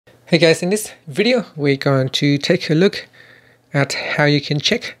Hey guys, in this video we're going to take a look at how you can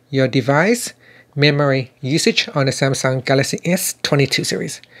check your device memory usage on the Samsung Galaxy S22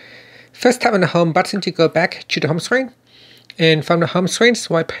 series. First, tap on the home button to go back to the home screen, and from the home screen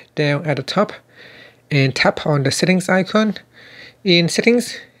swipe down at the top and tap on the settings icon. In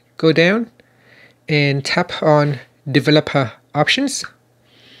settings, go down and tap on developer options.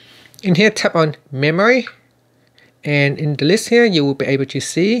 In here, tap on memory. And in the list here, you will be able to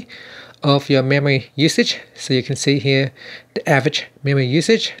see of your memory usage. So you can see here the average memory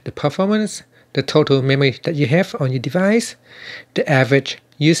usage, the performance, the total memory that you have on your device, the average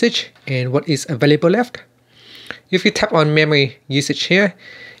usage, and what is available left. If you tap on memory usage here,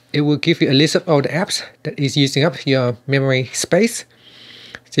 it will give you a list of all the apps that is using up your memory space.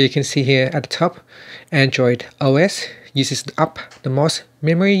 So you can see here at the top, Android OS uses up the most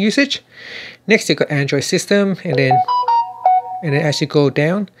memory usage. Next, you got Android system, and then as you go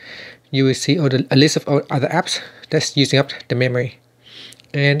down, you will see a list of all other apps that's using up the memory.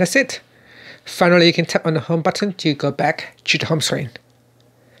 And that's it. Finally, you can tap on the home button to go back to the home screen.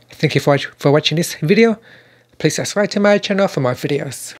 Thank you for watching this video. Please subscribe to my channel for more videos.